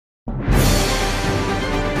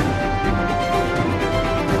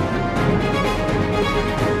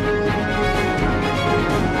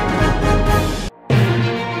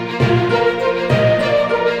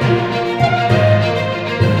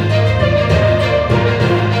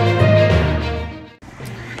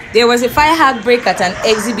There was a fire outbreak at an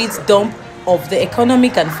exhibit dump of the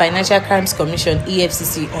Economic and Financial Crimes Commission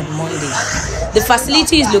 (EFCC) on Monday. The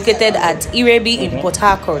facility is located at Iriebi in Port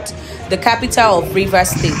Harcourt, the capital of Rivers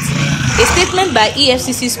State. A statement by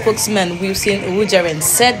EFCC spokesman Uwujaren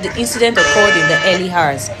said the incident occurred in the early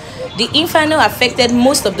hours. The inferno affected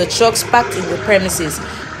most of the trucks parked in the premises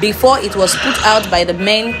before it was put out by the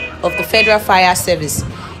men of the Federal Fire Service.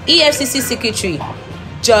 EFCC Secretary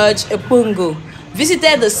Ekpungu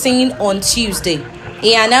visited the scene on Tuesday.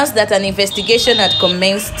 He announced that an investigation had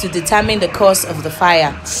commenced to determine the cause of the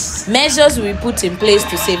fire. Measures will be put in place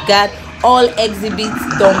to safeguard all exhibit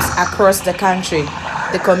dumps across the country,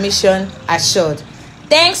 the Commission assured.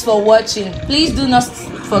 Thanks for watching. Please do not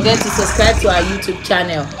forget to subscribe to our YouTube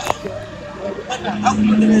channel.